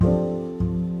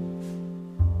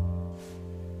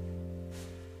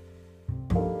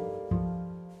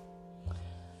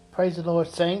Praise the Lord,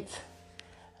 saints.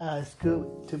 It's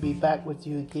good to be back with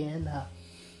you again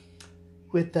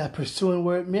with Pursuing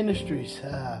Word Ministries.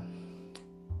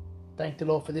 Thank the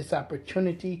Lord for this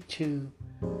opportunity to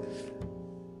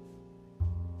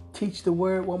teach the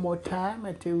Word one more time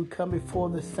and to come before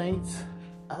the saints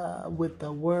with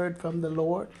the Word from the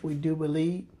Lord. We do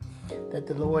believe that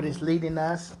the Lord is leading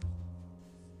us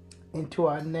into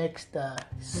our next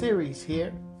series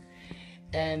here.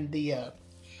 And the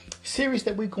series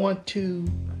that we're going to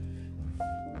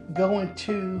go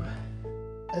into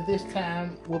this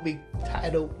time will be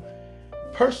titled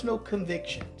Personal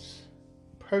Convictions.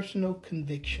 Personal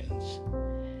Convictions.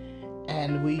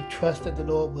 And we trust that the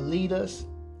Lord will lead us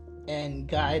and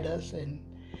guide us. And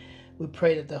we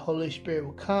pray that the Holy Spirit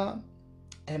will come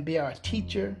and be our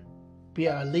teacher, be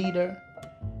our leader,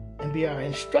 and be our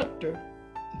instructor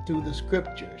through the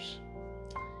scriptures.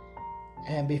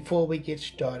 And before we get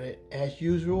started, as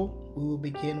usual, we will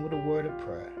begin with a word of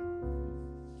prayer.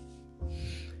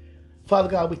 Father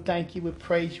God, we thank you, we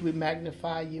praise you, we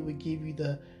magnify you, we give you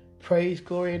the praise,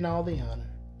 glory, and all the honor.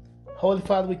 Holy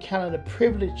Father, we count it a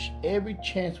privilege every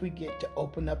chance we get to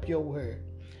open up your word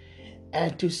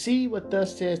and to see what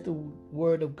thus says the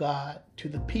word of God to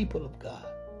the people of God.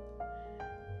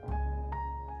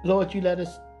 Lord, you let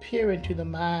us peer into the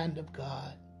mind of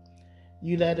God.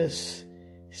 You let us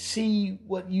see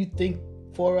what you think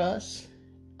for us,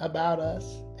 about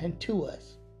us, and to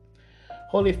us.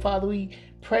 Holy Father, we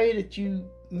pray that you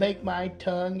make my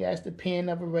tongue as the pen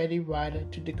of a ready writer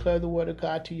to declare the word of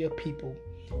God to your people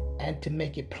and to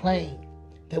make it plain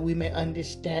that we may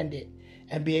understand it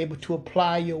and be able to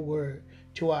apply your word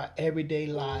to our everyday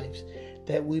lives,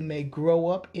 that we may grow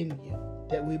up in you,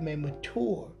 that we may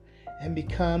mature and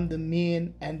become the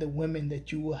men and the women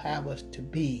that you will have us to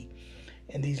be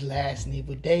in these last and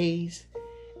evil days,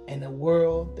 in a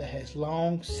world that has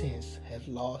long since has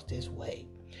lost its way.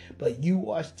 But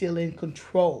you are still in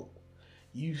control.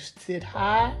 You sit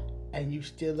high and you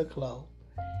still look low.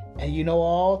 And you know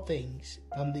all things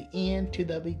from the end to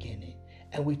the beginning.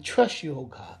 And we trust you, O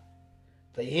God,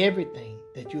 for everything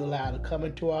that you allow to come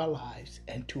into our lives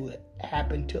and to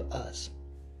happen to us.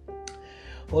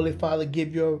 Holy Father,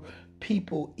 give your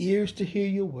people ears to hear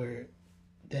your word,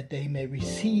 that they may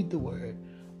receive the word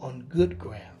on good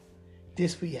ground.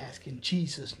 This we ask in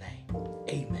Jesus' name.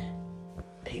 Amen.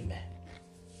 Amen.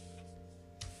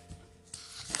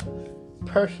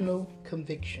 Personal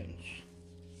convictions.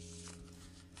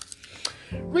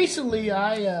 Recently,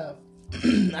 I've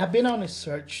been on a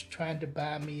search trying to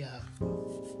buy me a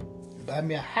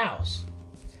house,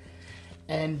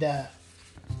 and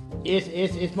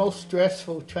it's most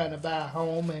stressful trying to buy a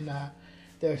home, and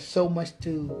there's so much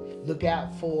to look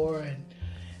out for,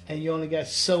 and you only got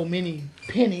so many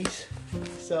pennies,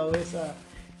 so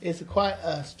it's quite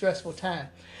a stressful time.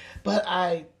 But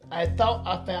I thought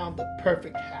I found the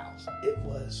perfect house. It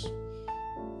was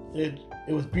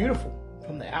beautiful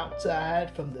from the outside,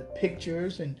 from the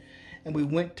pictures, and we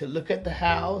went to look at the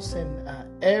house, and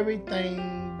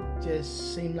everything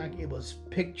just seemed like it was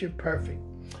picture perfect.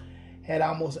 Had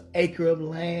almost an acre of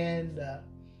land.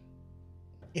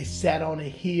 It sat on a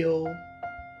hill.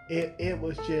 It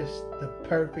was just the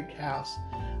perfect house.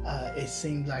 It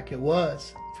seemed like it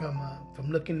was from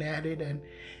looking at it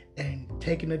and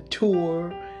taking a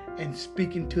tour and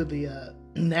speaking to the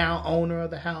now owner of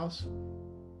the house.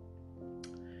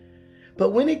 But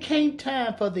when it came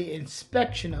time for the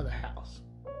inspection of the house,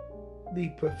 the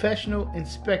professional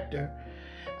inspector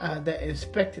that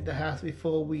inspected the house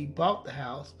before we bought the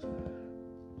house,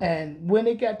 and when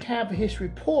it got time for his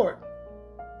report,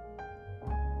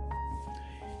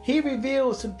 he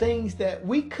revealed some things that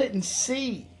we couldn't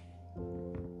see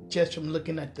just from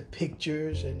looking at the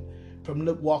pictures and from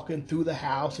walking through the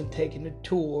house and taking a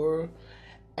tour.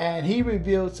 And he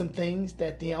revealed some things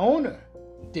that the owner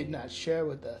did not share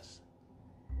with us.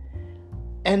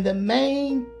 And the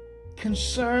main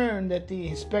concern that the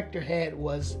inspector had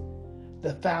was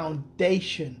the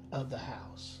foundation of the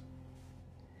house.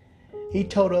 He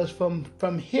told us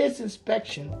from his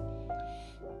inspection,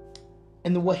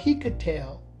 and what he could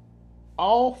tell,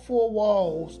 all four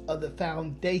walls of the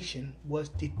foundation was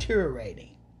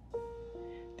deteriorating.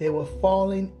 They were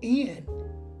falling in.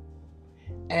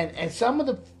 And some of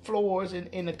the floors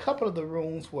in a couple of the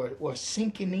rooms were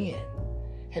sinking in.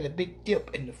 Had a big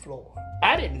dip in the floor.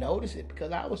 I didn't notice it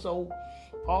because I was so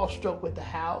awestruck with the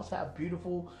house, how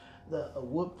beautiful the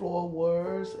wood floor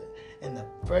was, and the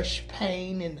fresh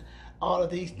paint and all of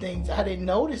these things. I didn't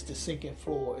notice the sinking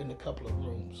floor in a couple of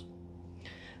rooms.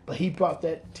 But he brought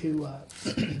that to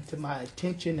to my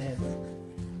attention and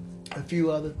a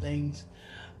few other things.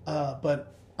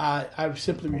 But I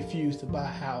simply refused to buy a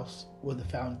house where the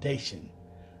foundation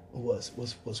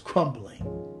was crumbling.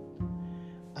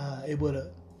 It would have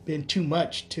been too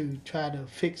much to try to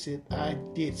fix it. I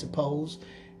did suppose,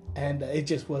 and it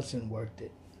just wasn't worth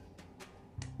it.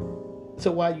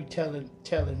 So why are you telling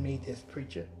me this,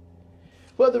 preacher?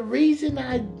 Well, the reason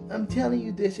I'm telling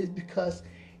you this is because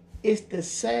it's the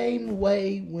same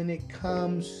way when it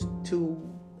comes to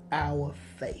our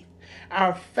faith.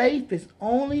 Our faith is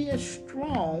only as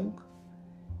strong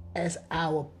as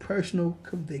our personal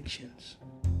convictions.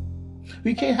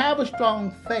 We can't have a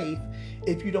strong faith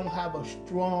if you don't have a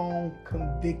strong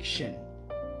conviction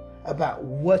about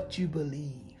what you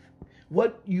believe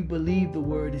the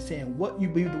word is saying, what you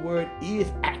believe the word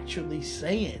is actually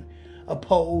saying,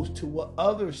 opposed to what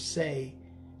others say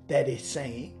that it's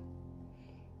saying.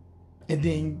 And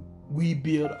then we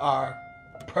build our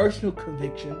personal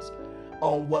convictions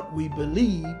on what we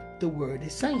believe the word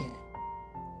is saying.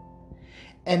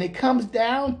 And it comes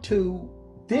down to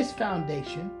this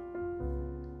foundation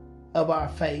of our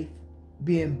faith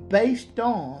being based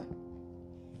on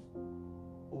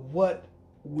what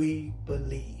we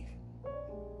believe.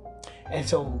 And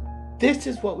so this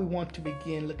is what we want to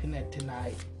begin looking at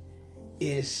tonight,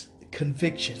 is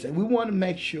convictions. And we want to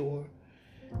make sure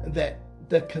that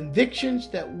the convictions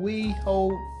that we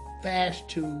hold fast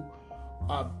to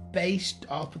are based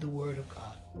off of the word of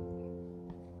God.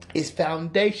 Its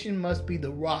foundation must be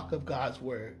the rock of God's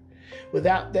word.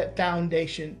 Without that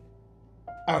foundation,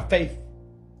 our faith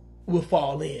will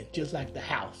fall in, just like the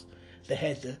house that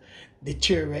has a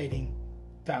deteriorating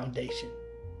foundation.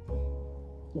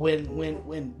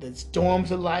 When the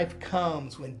storms of life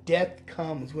comes, when death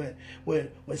comes, when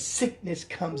sickness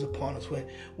comes upon us,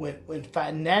 when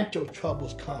financial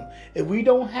troubles come, if we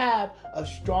don't have a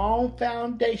strong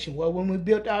foundation, well, when we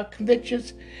build our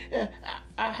convictions,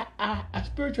 our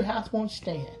spiritual house won't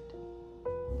stand.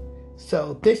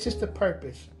 So this is the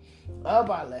purpose of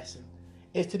our lesson,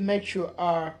 is to make sure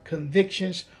our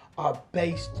convictions are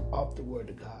based off the word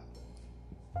of God.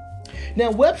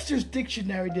 Now, Webster's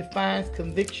dictionary defines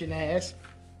conviction as,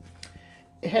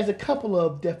 it has a couple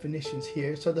of definitions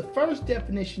here. So the first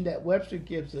definition that Webster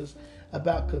gives us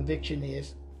about conviction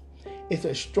is, it's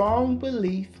a strong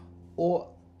belief or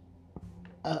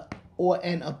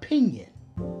an opinion.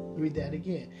 Read that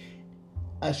again.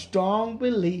 A strong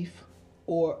belief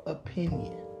or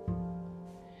opinion.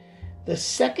 The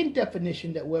second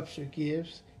definition that Webster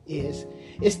gives is,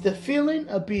 it's the feeling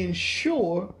of being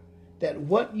sure that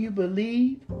what you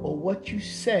believe or what you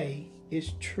say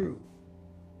is true.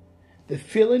 The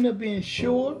feeling of being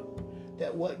sure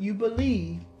that what you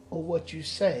believe or what you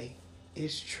say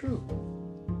is true.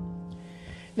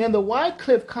 Now, the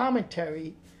Wycliffe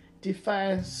commentary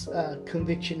defines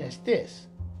conviction as this.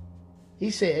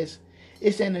 He says,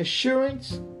 it's an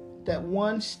assurance that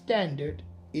one's standard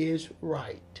is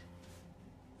right.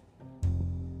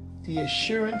 The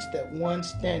assurance that one's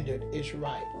standard is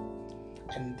right.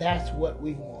 And that's what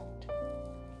we want.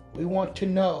 We want to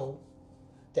know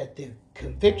that the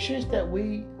convictions that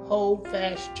we hold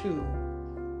fast to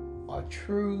are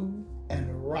true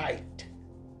and right,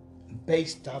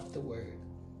 based off the word.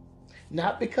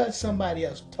 Not because somebody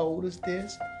else told us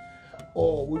this,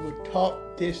 or we were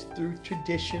taught this through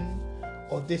tradition,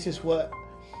 or this is what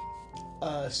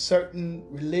a certain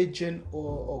religion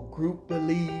or group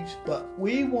believes, but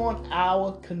we want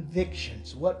our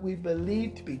convictions, what we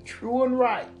believe to be true and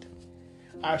right,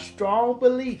 our strong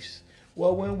beliefs,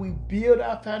 well, when we build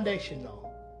our foundation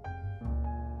on,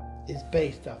 is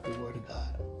based off the word of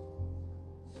God.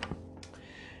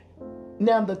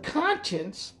 Now, the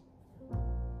conscience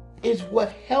is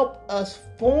what helped us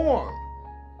form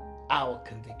our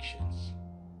convictions.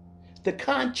 The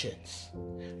conscience,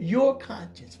 your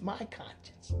conscience, my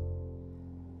conscience,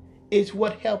 is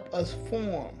what helped us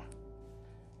form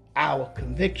our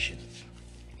convictions.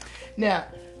 Now,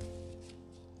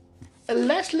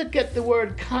 let's look at the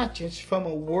word conscience from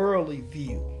a worldly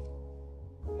view.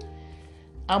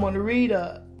 I'm going to read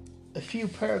a few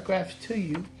paragraphs to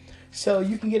you so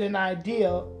you can get an idea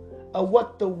of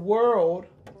what the world,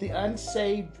 the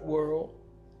unsaved world,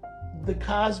 the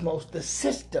cosmos, the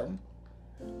system,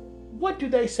 what do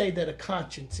they say that a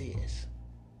conscience is?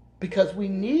 Because we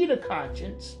need a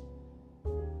conscience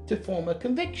to form a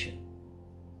conviction.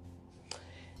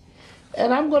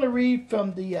 And I'm going to read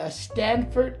from the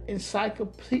Stanford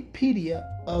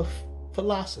Encyclopedia of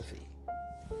Philosophy.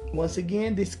 Once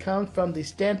again, this comes from the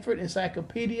Stanford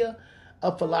Encyclopedia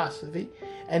of Philosophy,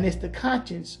 and it's the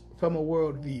conscience from a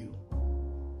worldview.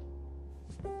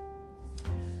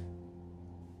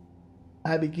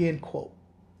 I begin, quote,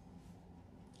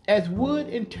 as Wood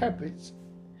interprets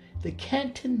The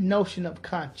Kantian notion of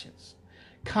conscience.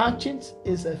 Conscience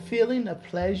is a feeling of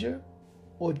pleasure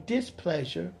or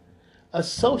displeasure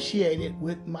associated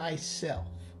with myself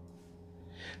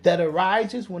that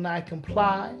arises when I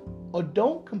comply or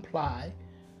don't comply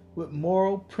with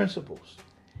moral principles,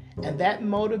 and that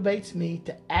motivates me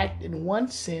to act in one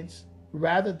sense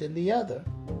rather than the other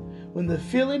when the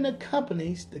feeling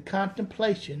accompanies the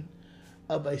contemplation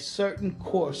of a certain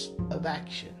course of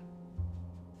action.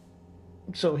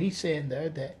 So he's saying there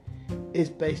that it's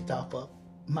based off of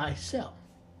myself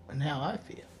and how I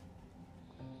feel.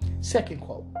 Second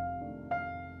quote.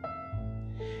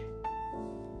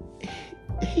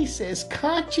 He says,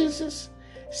 conscious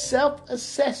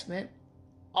self-assessment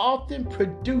often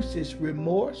produces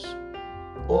remorse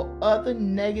or other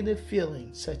negative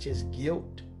feelings such as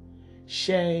guilt,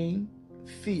 shame,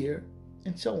 fear,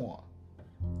 and so on.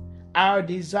 Our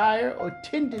desire or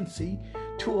tendency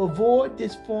to avoid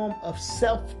this form of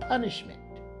self-punishment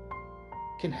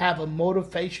can have a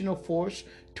motivational force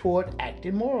toward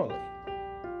acting morally.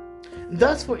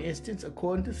 Thus, for instance,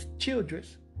 according to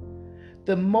Childress,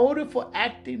 the motive for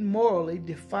acting morally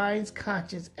defines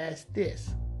conscience as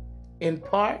this. In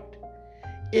part,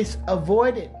 it's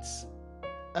avoidance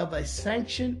of a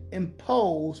sanction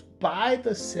imposed by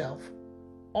the self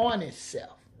on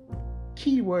itself.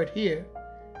 Key word here,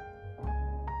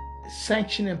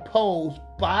 sanction imposed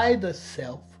by the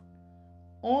self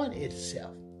on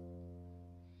itself.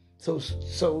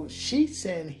 So she's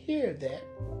saying here that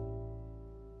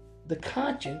the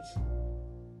conscience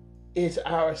is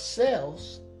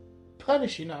ourselves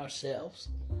punishing ourselves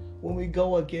when we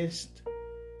go against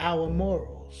our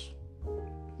morals.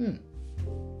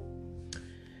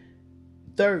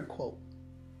 Third quote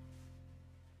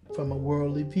from A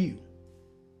Worldly View.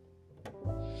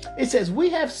 It says, we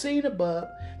have seen above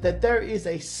that there is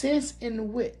a sense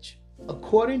in which,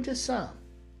 according to some,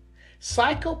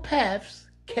 psychopaths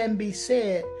can be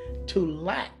said to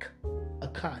lack a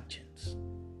conscience.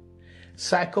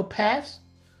 Psychopaths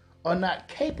are not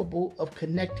capable of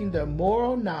connecting their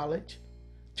moral knowledge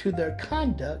to their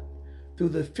conduct through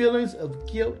the feelings of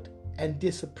guilt and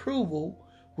disapproval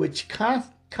which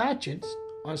conscience,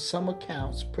 on some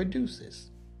accounts,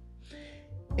 produces.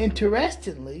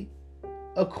 Interestingly,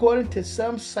 according to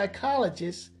some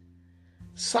psychologists,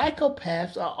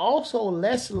 psychopaths are also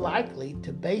less likely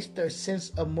to base their sense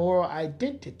of moral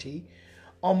identity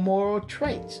on moral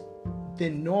traits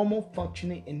than normal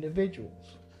functioning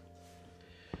individuals.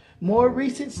 More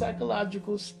recent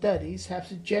psychological studies have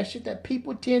suggested that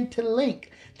people tend to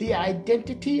link the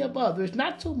identity of others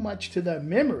not so much to their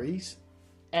memories,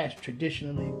 as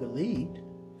traditionally believed,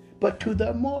 but to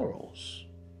their morals.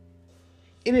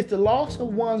 It is the loss of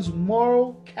one's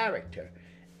moral character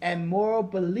and moral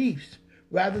beliefs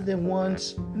rather than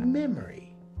one's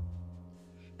memory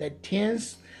that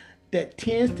tends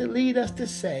to lead us to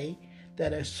say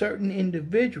that a certain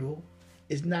individual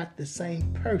is not the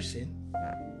same person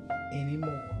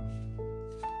anymore.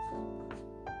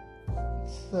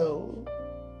 So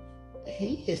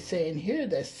he is saying here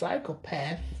that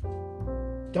psychopaths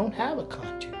don't have a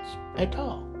conscience at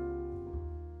all.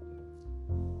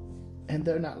 And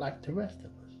they're not like the rest of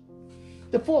us.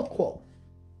 The fourth quote.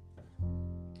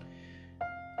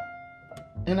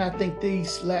 And I think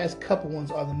these last couple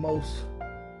ones are the most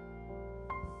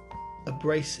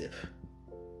abrasive.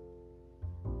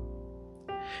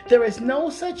 There is no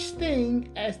such thing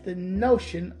as the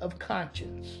notion of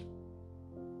conscience,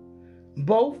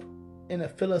 both in a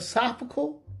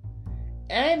philosophical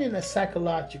and in a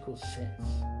psychological sense.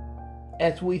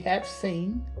 As we have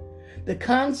seen, the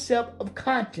concept of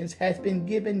conscience has been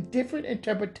given different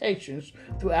interpretations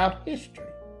throughout history,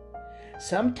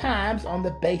 sometimes on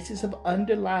the basis of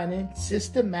underlying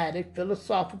systematic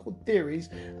philosophical theories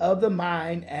of the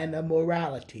mind and of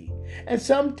morality, and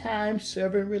sometimes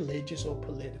serving religious or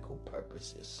political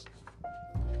purposes.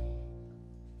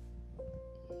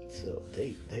 So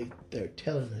they're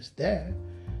telling us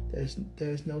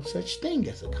there's no such thing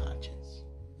as a conscience.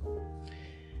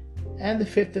 And the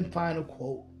fifth and final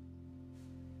quote,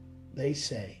 they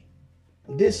say,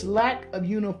 this lack of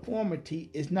uniformity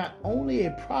is not only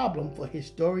a problem for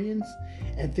historians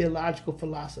and theological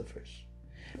philosophers,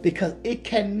 because it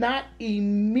cannot be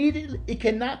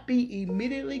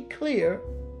immediately clear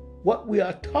what we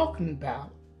are talking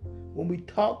about when we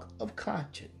talk of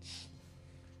conscience.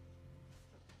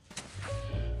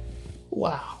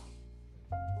 Wow.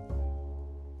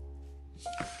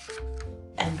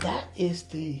 And that is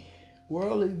the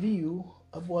worldly view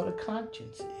of what a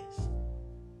conscience is.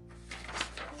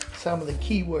 Some of the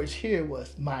key words here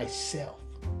was myself,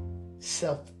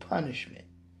 self-punishment,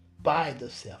 by the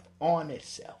self, on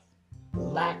itself,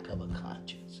 lack of a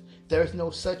conscience. There is no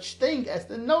such thing as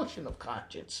the notion of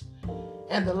conscience,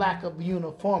 and the lack of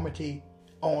uniformity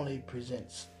only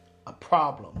presents a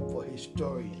problem for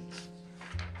historians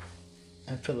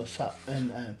and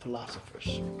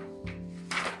philosophers.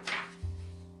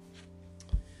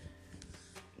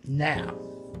 Now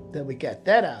that we got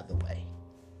that out of the way,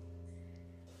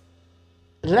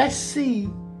 let's see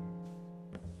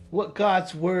what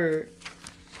God's word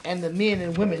and the men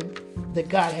and women that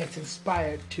God has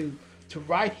inspired to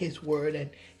write his word and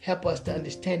help us to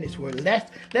understand his word.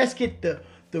 Let's get the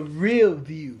real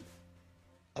view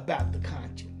about the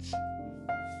conscience.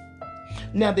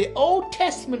 Now, the Old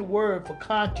Testament word for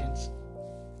conscience,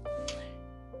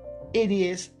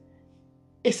 it's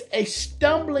a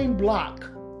stumbling block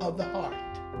of the heart.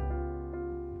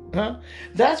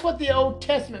 That's what the Old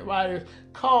Testament writers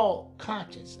call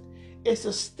conscience. It's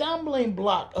a stumbling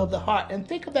block of the heart. And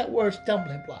think of that word,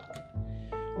 stumbling block.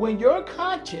 When your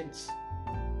conscience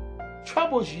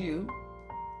troubles you,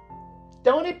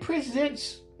 don't it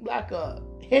present like a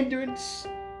hindrance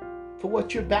for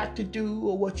what you're about to do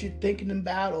or what you're thinking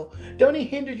about? Or don't it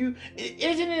hinder you?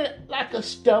 Isn't it like a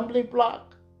stumbling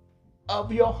block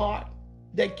of your heart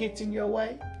that gets in your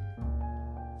way?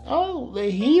 Oh, the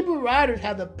Hebrew writers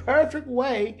have the perfect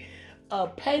way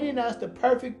of painting us the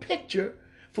perfect picture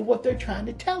for what they're trying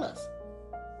to tell us.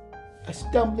 A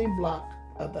stumbling block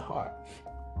of the heart.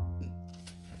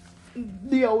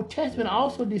 The Old Testament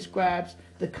also describes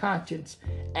the conscience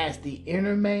as the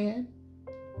inner man,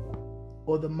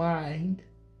 or the mind,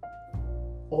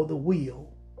 or the will,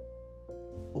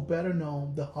 or better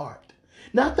known, the heart.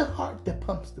 Not the heart that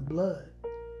pumps the blood,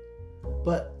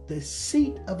 but the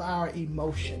seat of our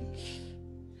emotions.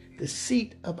 The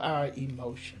seat of our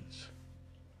emotions.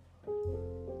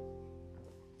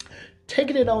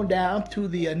 Taking it on down to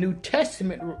the New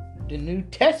Testament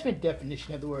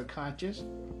definition of the word conscience,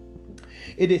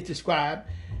 it is described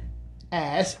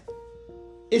as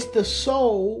it's the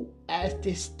soul as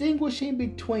distinguishing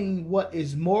between what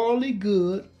is morally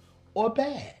good or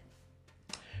bad,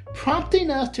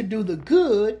 prompting us to do the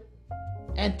good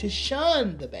and to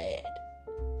shun the bad,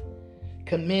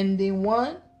 commending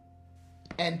one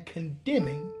and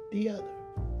condemning the other.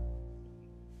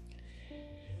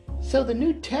 So the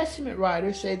New Testament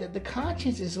writers say that the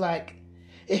conscience is like,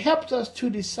 it helps us to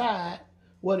decide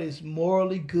what is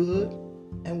morally good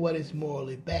and what is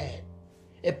morally bad.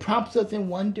 It prompts us in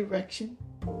one direction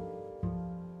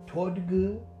toward the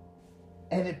good,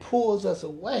 and it pulls us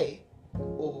away,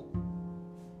 or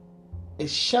it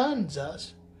shuns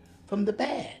us from the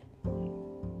bad.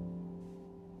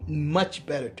 Much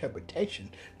better interpretation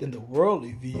than the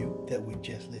worldly view that we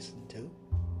just listened to.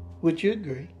 Would you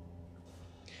agree?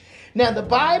 Now, the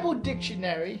Bible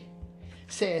dictionary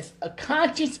says a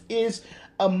conscience is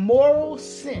a moral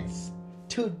sense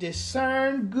to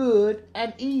discern good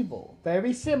and evil.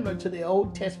 Very similar to the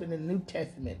Old Testament and New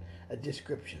Testament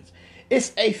descriptions.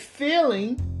 It's a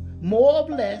feeling, more or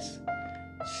less,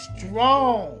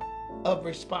 strong of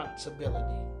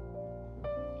responsibility.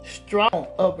 Strong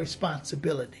of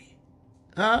responsibility.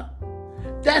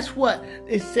 That's what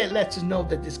it said, lets us know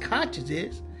that this conscience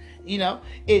is. You know,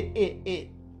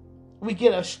 we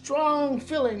get a strong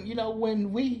feeling,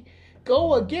 when we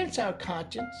go against our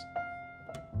conscience,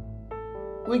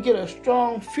 we get a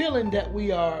strong feeling that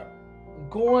we are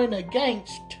going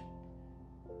against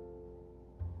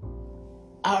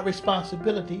our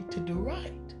responsibility to do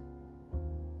right.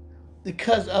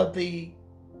 Because of the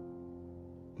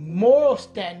moral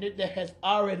standard that has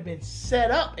already been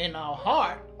set up in our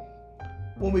heart,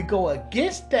 when we go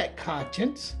against that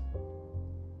conscience,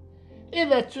 it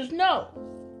lets us know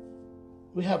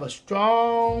we have a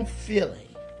strong feeling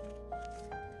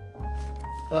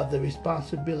of the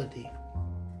responsibility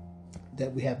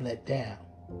that we have let down.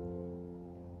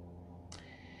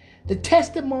 The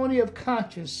testimony of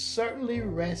conscience certainly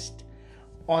rests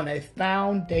on a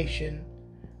foundation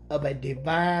of a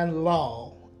divine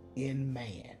law in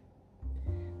man.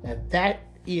 Now that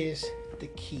is the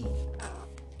key.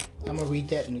 I'm going to read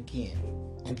that again.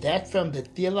 And that's from the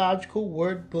Theological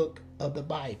Word Book of the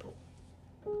Bible.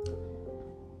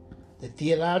 The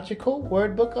Theological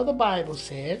Word Book of the Bible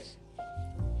says,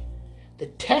 the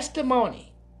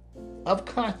testimony of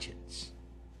conscience,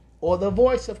 or the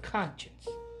voice of conscience,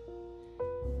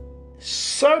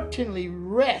 certainly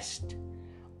rests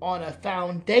on a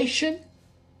foundation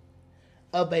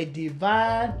of a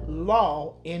divine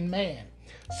law in man.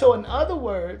 So in other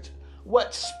words,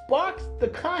 what sparks the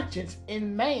conscience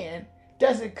in man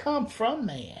doesn't come from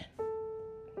man.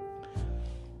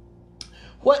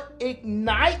 What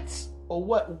ignites or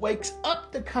what wakes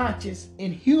up the conscience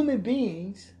in human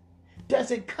beings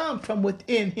doesn't come from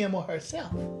within him or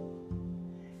herself.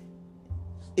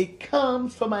 It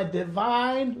comes from a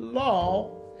divine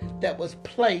law that was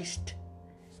placed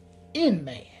in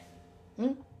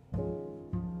man.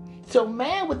 So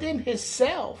man within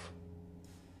himself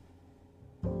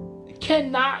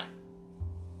cannot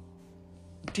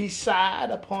decide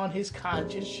upon his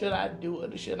conscience, should I do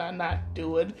it or should I not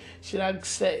do it? Should I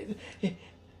say?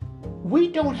 We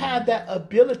don't have that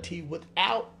ability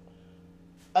without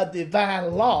a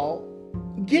divine law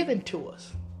given to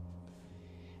us.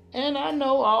 And I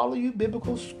know all of you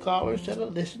biblical scholars that are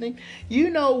listening, you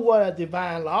know what a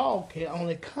divine law can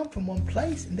only come from one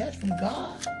place, and that's from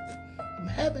God, from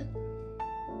heaven.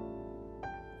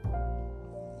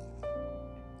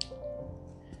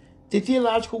 The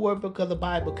Theological Wordbook of the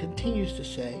Bible continues to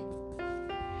say,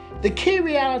 the key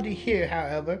reality here,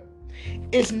 however,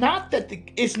 is not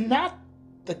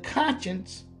the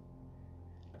conscience,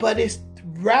 but it's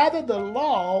rather the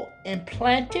law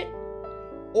implanted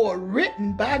or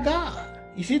written by God.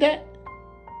 You see that?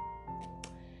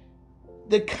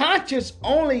 The conscience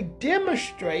only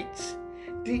demonstrates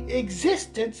the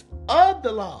existence of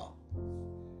the law.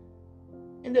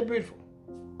 Isn't that beautiful?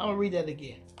 I'm going to read that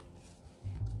again.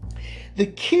 The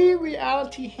key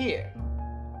reality here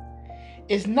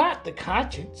is not the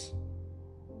conscience,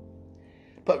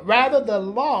 but rather the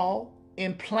law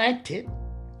implanted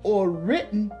or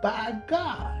written by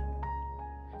God.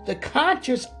 The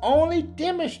conscience only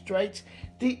demonstrates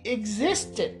the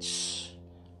existence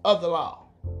of the law.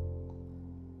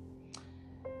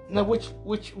 Now,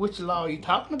 which law are you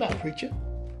talking about, preacher?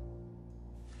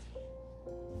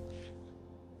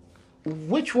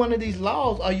 Which one of these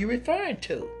laws are you referring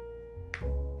to?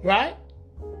 Right?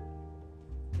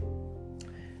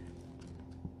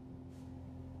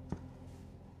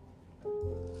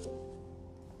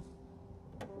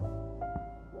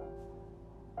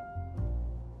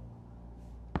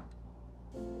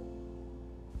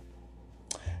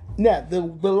 Now, the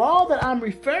law that I'm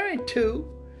referring to,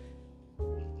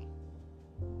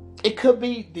 it could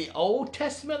be the Old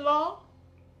Testament law,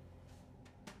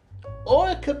 or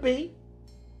it could be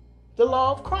the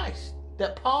law of Christ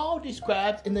that Paul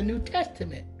describes in the New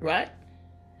Testament, right?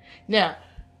 Now,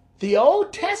 the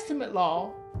Old Testament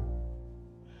law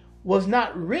was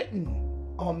not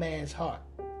written on man's heart.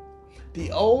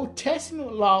 The Old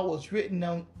Testament law was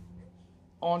written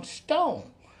on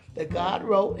stone that God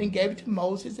wrote and gave it to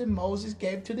Moses, and Moses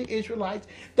gave it to the Israelites.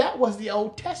 That was the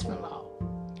Old Testament law.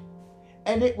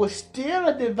 And it was still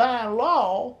a divine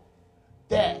law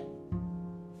that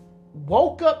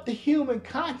woke up the human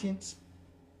conscience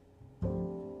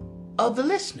of the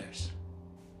listeners.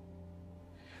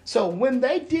 So when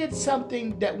they did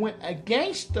something that went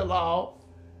against the law,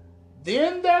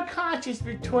 then their conscience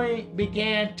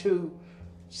began to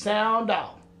sound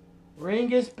off,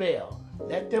 ring its bell,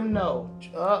 let them know,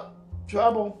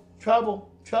 trouble,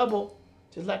 trouble, trouble.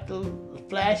 Just like the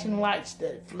flashing lights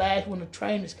that flash when the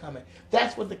train is coming.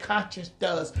 That's what the conscience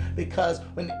does. Because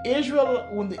when Israel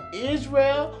and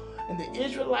the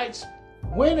Israelites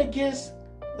went against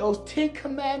those 10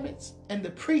 commandments and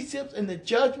the precepts and the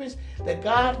judgments that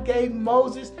God gave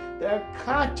Moses, their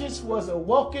conscience was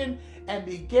awoken and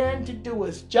began to do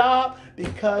its job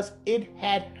because it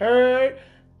had heard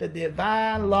the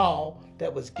divine law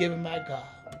that was given by God.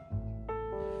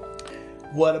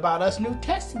 What about us New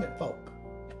Testament folk?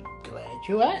 Glad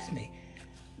you asked me.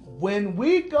 When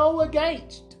we go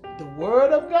against the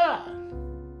Word of God,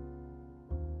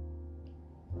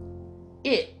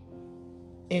 it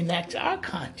enacts our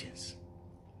conscience.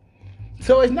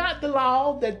 So it's not the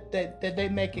law that they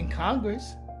make in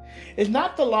Congress. It's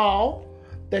not the law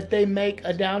that they make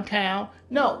downtown.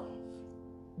 No.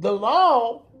 The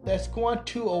law that's going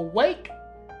to awake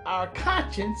our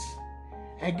conscience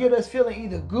and get us feeling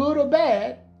either good or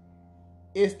bad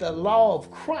is the law of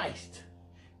Christ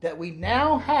that we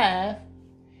now have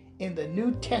in the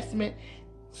New Testament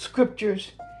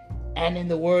scriptures and in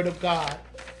the Word of God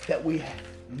that we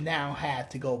now have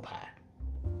to go by.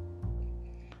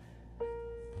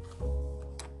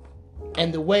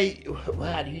 And the way,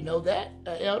 well, how do you know that,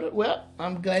 Elder? Well,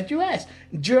 I'm glad you asked.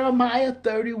 Jeremiah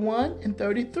 31 and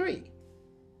 33.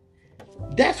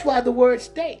 That's why the word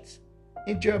states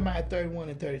in Jeremiah 31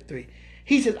 and 33.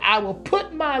 He says, I will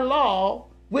put my law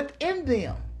within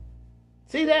them.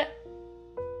 See that?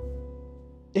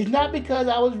 It's not because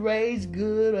I was raised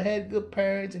good or had good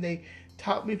parents and they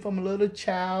taught me from a little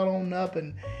child on up,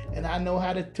 and I know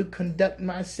how to conduct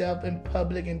myself in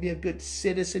public and be a good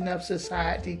citizen of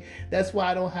society. That's why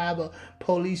I don't have a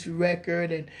police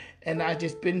record, and I've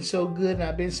just been so good and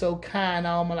I've been so kind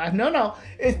all my life. No.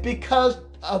 It's because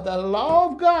of the law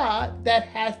of God that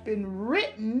has been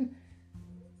written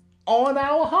on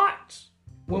our hearts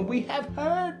when we have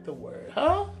heard the word.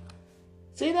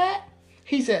 See that?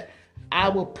 He said, I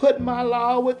will put my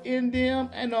law within them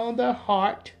and on their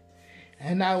heart,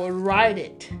 and I will write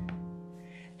it,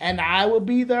 and I will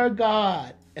be their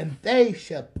God, and they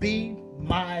shall be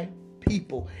my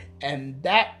people. And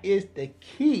that is the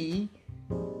key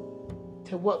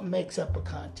to what makes up a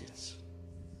conscience.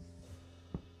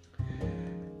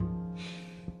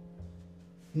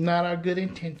 Not our good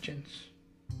intentions,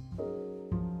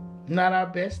 not our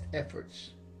best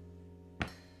efforts,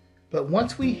 but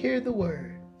once we hear the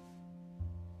word,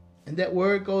 and that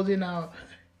word goes in our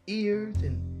ears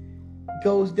and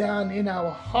goes down in our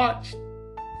hearts,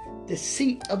 the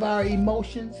seat of our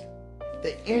emotions,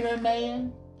 the inner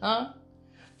man,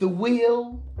 the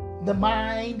will, the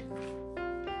mind.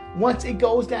 Once it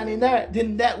goes down in there,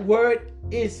 then that word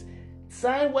is the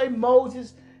same way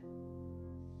Moses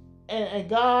and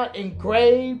God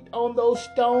engraved on those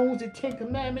stones the 10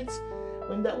 Commandments.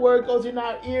 When that word goes in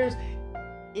our ears,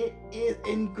 it is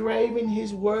engraving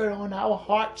his word on our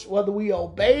hearts, whether we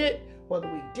obey it, whether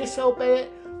we disobey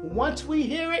it. Once we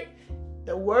hear it,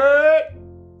 the word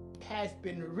has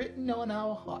been written on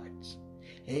our hearts.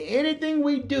 And anything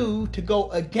we do to go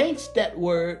against that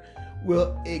word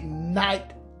will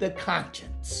ignite the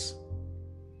conscience.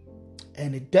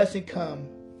 And it doesn't come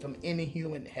from any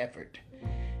human effort.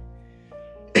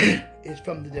 It's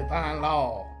from the divine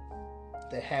law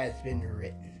that has been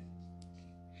written.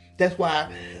 That's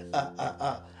why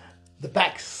the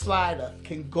backslider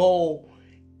can go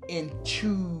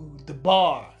into the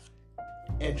bar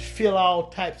and feel all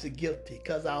types of guilty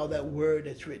because of all that word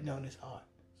that's written on his heart.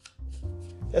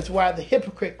 That's why the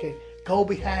hypocrite can go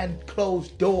behind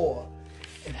closed door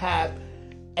and have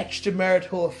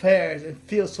extramarital affairs and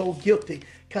feel so guilty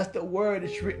because the word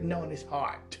is written on his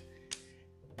heart.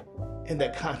 And the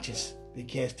conscience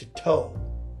begins to toll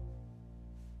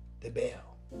the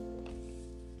bell.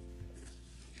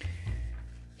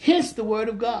 Hence, the word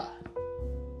of God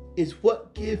is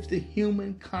what gives the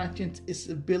human conscience its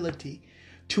ability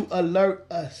to alert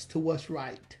us to what's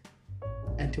right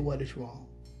and to what is wrong.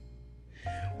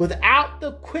 Without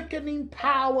the quickening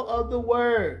power of the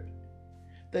word,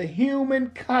 the human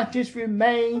conscience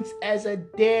remains as a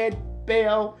dead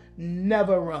bell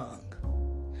never rung.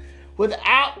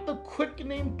 Without the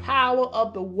quickening power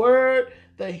of the word,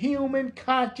 the human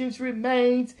conscience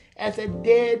remains as a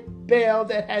dead bell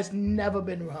that has never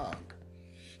been rung.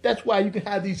 That's why you can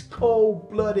have these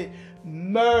cold-blooded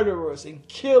murderers and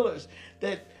killers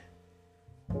that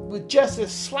would just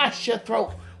slash your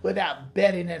throat without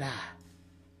batting an eye.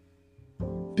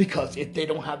 Because if they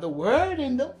don't have the word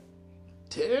in them,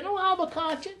 they don't have a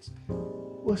conscience,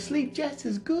 will sleep just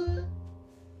as good.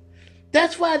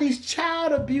 That's why these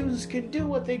child abusers can do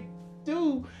what they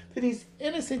do to these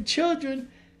innocent children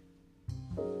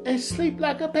and sleep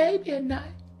like a baby at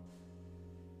night.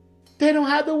 They don't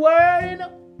have the word in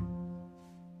them.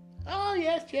 Oh,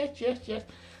 yes.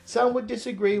 Some would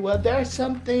disagree. Well, there are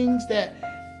some things that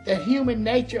human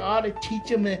nature ought to teach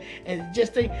them and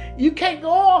just think. You can't go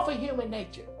off of human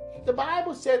nature. The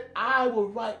Bible said, I will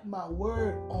write my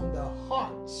word on their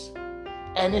hearts.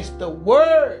 And it's the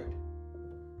word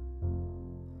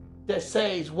that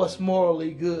says what's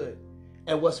morally good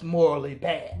and what's morally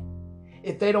bad.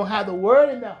 If they don't have the word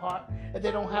in their heart, if they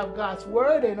don't have God's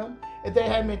word in them, if they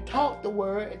haven't been taught the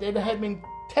word, if they haven't been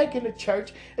taken to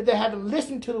church, if they haven't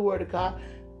listened to the word of God,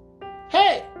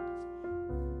 hey,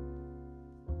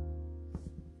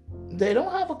 they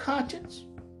don't have a conscience.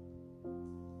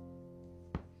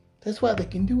 That's why they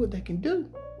can do what they can do.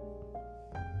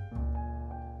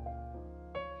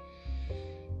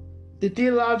 The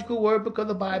theological word book of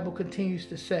the Bible continues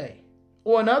to say,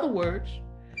 or in other words,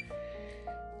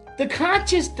 the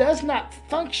conscience does not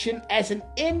function as an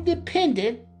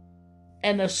independent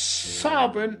and a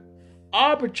sovereign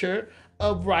arbiter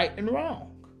of right and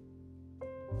wrong.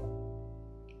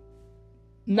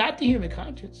 Not the human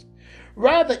conscience.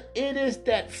 Rather, it is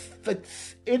that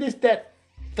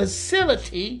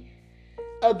facility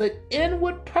of the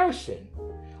inward person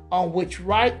on which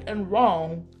right and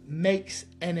wrong makes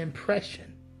an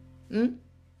impression.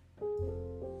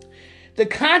 The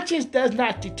conscience does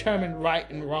not determine right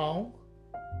and wrong.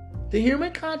 The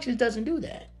human conscience doesn't do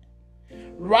that.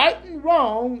 Right and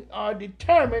wrong are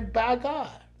determined by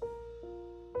God.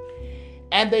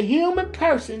 And the human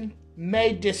person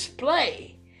may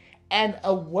display an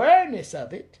awareness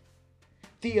of it,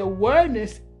 the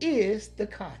awareness is the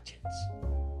conscience.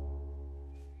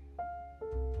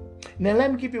 Now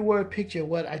let me give you a word picture of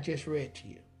what I just read to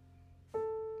you.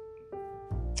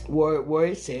 Where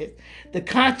it says, the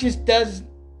conscience does,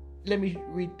 let me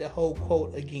read the whole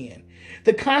quote again.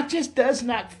 The conscience does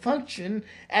not function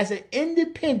as an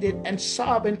independent and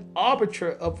sovereign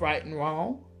arbiter of right and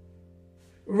wrong.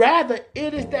 Rather,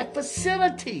 it is that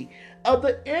facility of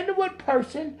the inward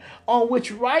person on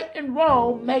which right and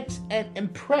wrong makes an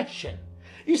impression.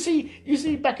 You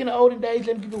see, back in the olden days,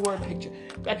 let me give you a word picture.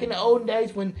 Back in the olden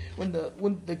days, when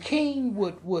the king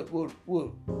would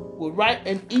write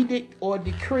an edict or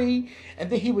decree, and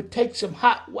then he would take some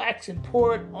hot wax and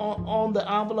pour it on the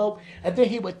envelope, and then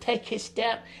he would take his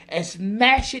stamp and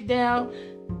smash it down,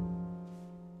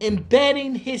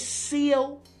 embedding his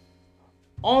seal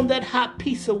on that hot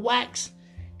piece of wax.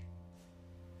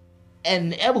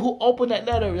 And ever who opened that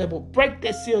letter, they will break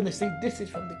that seal and they say, "This is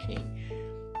from the king."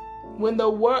 When the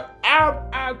word,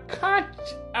 our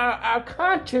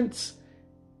conscience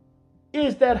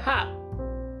is that hot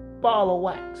ball of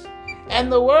wax,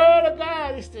 and the word of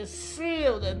God is the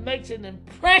seal that makes an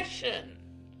impression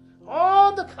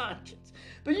on the conscience.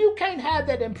 But you can't have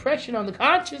that impression on the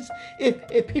conscience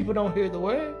if people don't hear the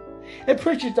word, if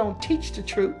preachers don't teach the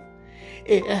truth.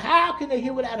 How can they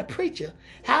hear without a preacher?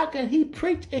 How can he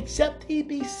preach except he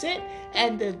be sent?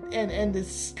 And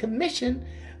the commission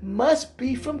must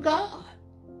be from God.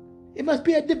 It must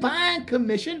be a divine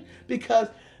commission, because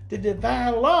the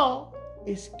divine law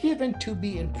is given to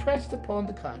be impressed upon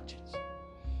the conscience.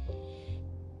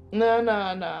 No.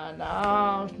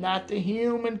 It's not the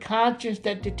human conscience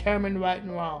that determines right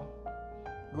and wrong.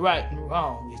 Right and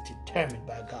wrong is determined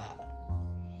by God.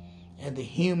 And the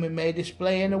human may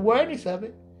display an awareness of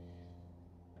it.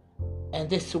 And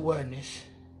this awareness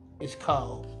is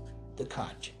called the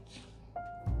conscience.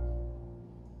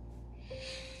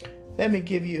 Let me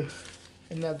give you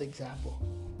another example.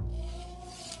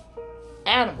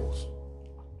 Animals.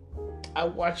 I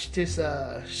watched this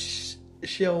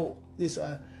show.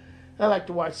 I like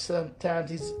to watch sometimes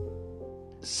these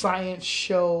science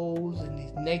shows and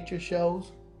these nature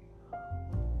shows.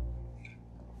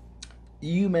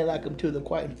 You may like them too. They're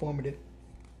quite informative.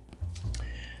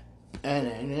 And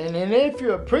if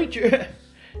you're a preacher,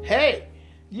 hey,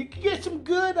 you can get some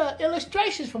good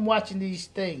illustrations from watching these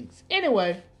things.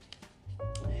 Anyway,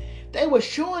 they were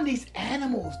showing these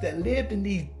animals that lived in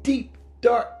these deep,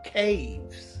 dark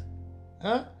caves.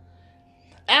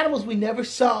 Animals we never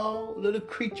saw, little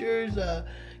creatures,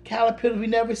 caterpillars we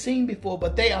never seen before,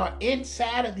 but they are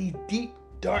inside of these deep,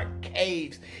 dark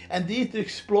caves. And these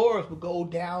explorers would go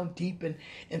down deep and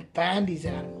find these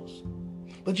animals.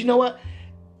 But you know what?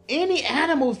 Any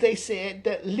animals, they said,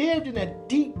 that lived in a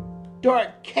deep,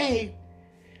 dark cave,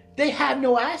 they have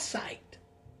no eyesight.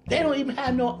 They don't even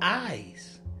have no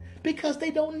eyes, because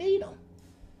they don't need them.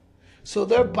 So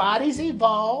their bodies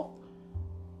evolved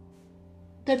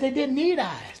that they didn't need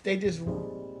eyes. They just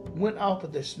went off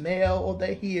of the smell or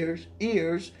their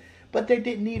ears, but they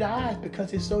didn't need eyes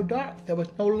because it's so dark. There was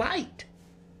no light.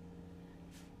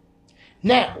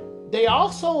 Now, they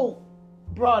also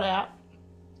brought out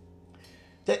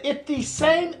that if these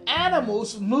same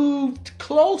animals moved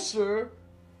closer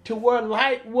to where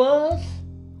light was,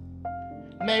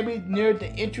 maybe near the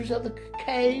entrance of the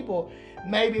cave, or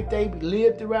maybe if they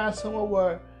lived around somewhere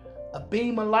where a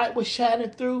beam of light was shining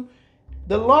through,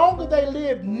 the longer they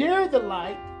lived near the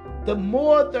light, the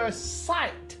more their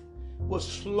sight will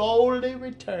slowly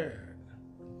return,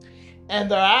 and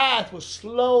their eyes will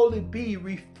slowly be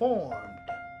reformed.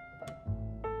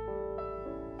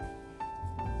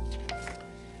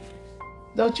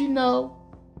 Don't you know,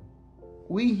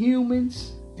 we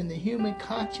humans and the human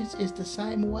conscience is the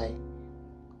same way?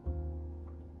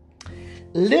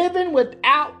 Living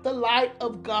without the light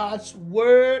of God's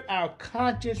word, our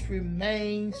conscience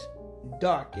remains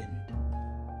darkened.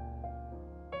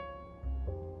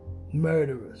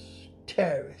 Murderers,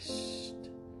 terrorists,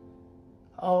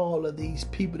 all of these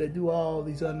people that do all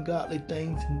these ungodly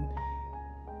things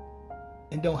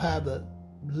and don't have the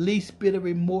least bit of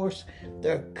remorse,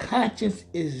 their conscience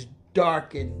is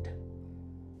darkened.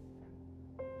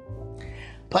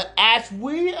 But as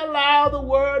we allow the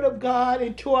word of God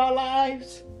into our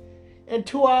lives,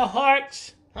 into our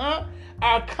hearts,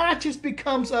 our conscience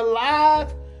becomes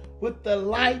alive with the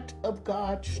light of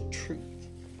God's truth.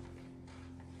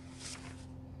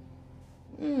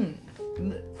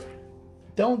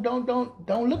 Don't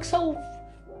look so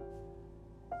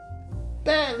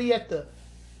badly at the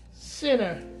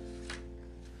sinner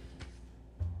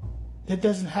that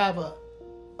doesn't have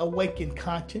a awakened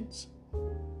conscience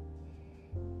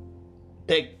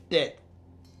that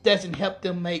doesn't help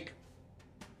them make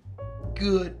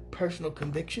good personal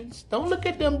convictions. Don't look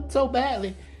at them so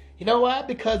badly. You know why?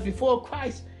 Because before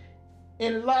Christ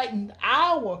enlightened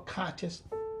our conscience,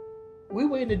 we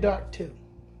were in the dark too.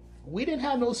 We didn't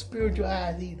have no spiritual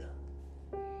eyes either.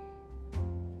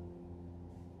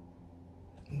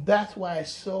 That's why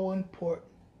it's so important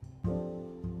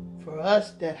for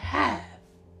us that have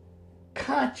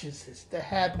consciences that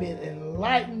have been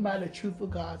enlightened by the truth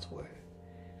of God's word.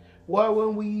 Where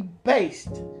when we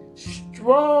based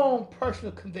strong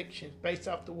personal convictions based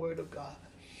off the word of God.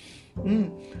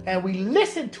 And we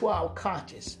listen to our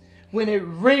conscience when it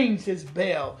rings its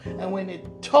bell and when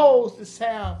it tolls the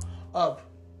sound of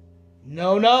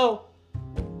no,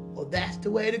 well, that's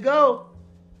the way to go.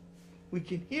 We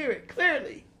can hear it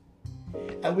clearly.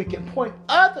 And we can point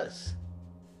others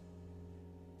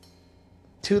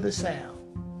to the sound,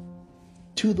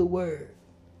 to the word,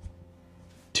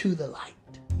 to the light.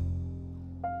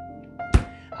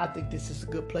 I think this is a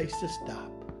good place to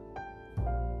stop.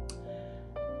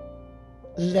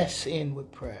 Let's end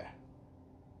with prayer.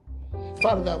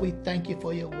 Father God, we thank you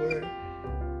for your word.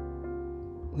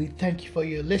 We thank you for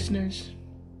your listeners.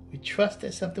 We trust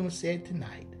that something was said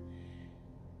tonight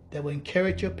that will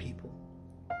encourage your people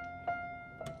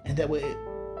and that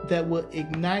will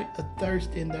ignite a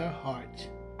thirst in their hearts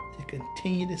to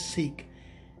continue to seek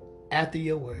after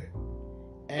your word.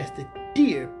 As the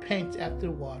deer pants after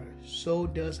the water, so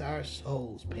does our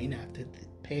souls pant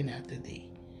after thee.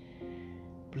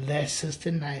 Bless us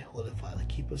tonight, Holy Father.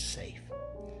 Keep us safe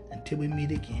until we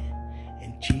meet again.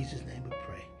 In Jesus' name we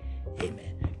pray.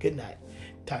 Amen. Good night.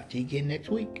 Talk to you again next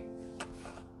week.